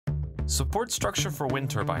Support structure for wind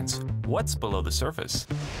turbines. What's below the surface?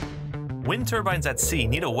 Wind turbines at sea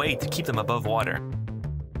need a way to keep them above water.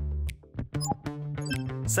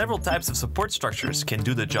 Several types of support structures can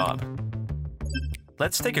do the job.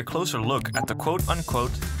 Let's take a closer look at the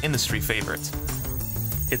quote-unquote industry favorite.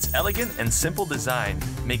 Its elegant and simple design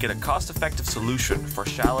make it a cost-effective solution for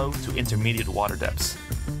shallow to intermediate water depths,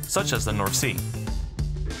 such as the North Sea.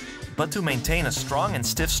 But to maintain a strong and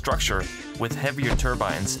stiff structure with heavier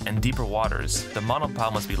turbines and deeper waters, the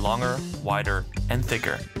monopile must be longer, wider, and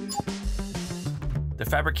thicker. The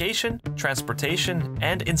fabrication, transportation,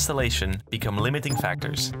 and installation become limiting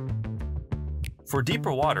factors. For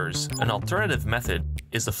deeper waters, an alternative method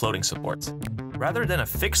is the floating support. Rather than a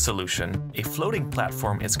fixed solution, a floating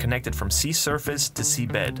platform is connected from sea surface to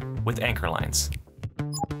seabed with anchor lines.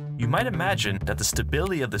 You might imagine that the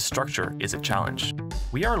stability of the structure is a challenge.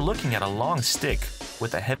 We are looking at a long stick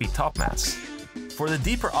with a heavy topmass. For the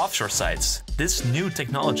deeper offshore sites, this new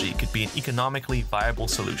technology could be an economically viable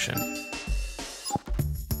solution.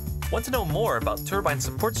 Want to know more about turbine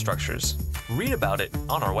support structures? Read about it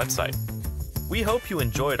on our website. We hope you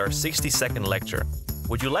enjoyed our 60-second lecture.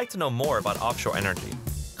 Would you like to know more about offshore energy?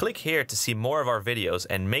 Click here to see more of our videos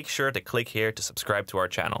and make sure to click here to subscribe to our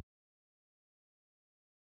channel.